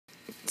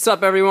What's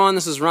up, everyone?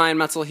 This is Ryan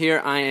Metzel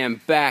here. I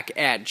am back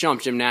at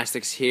Jump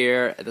Gymnastics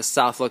here at the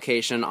South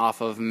location off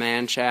of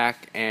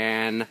Manchaca,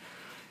 and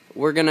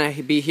we're going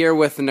to be here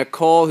with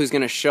Nicole, who's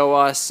going to show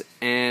us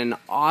an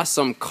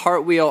awesome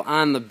cartwheel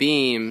on the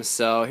beam.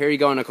 So here you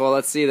go, Nicole.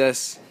 Let's see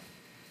this.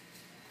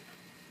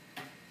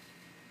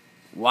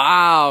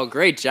 Wow,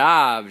 great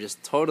job.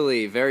 Just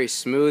totally very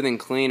smooth and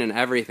clean and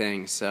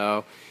everything.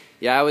 So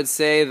yeah, I would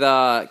say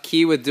the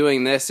key with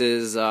doing this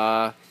is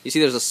you see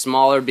there's a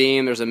smaller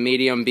beam, there's a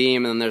medium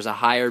beam, and then there's a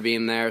higher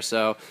beam there.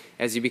 So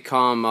as you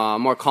become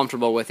more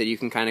comfortable with it, you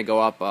can kind of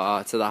go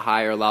up to the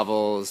higher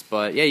levels.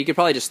 But yeah, you could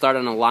probably just start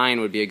on a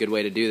line would be a good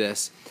way to do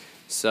this.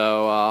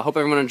 So hope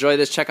everyone enjoyed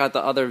this. Check out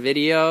the other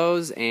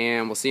videos,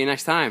 and we'll see you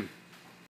next time.